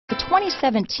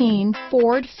2017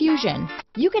 Ford Fusion.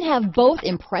 You can have both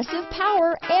impressive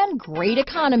power and great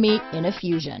economy in a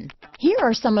Fusion. Here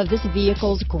are some of this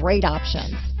vehicle's great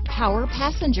options: power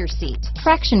passenger seat,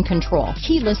 traction control,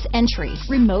 keyless entry,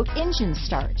 remote engine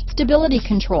start, stability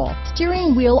control,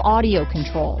 steering wheel audio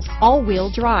controls,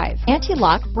 all-wheel drive,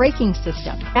 anti-lock braking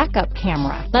system, backup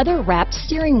camera, leather-wrapped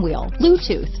steering wheel,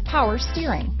 Bluetooth, power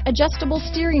steering, adjustable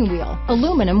steering wheel,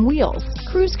 aluminum wheels,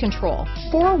 cruise control,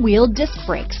 four-wheel disc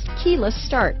brakes, keyless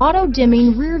start,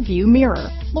 auto-dimming rear-view mirror,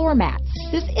 floor mats.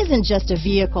 This isn't just a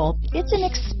vehicle, it's an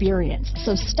experience.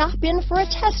 So stop in for a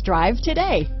test drive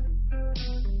today.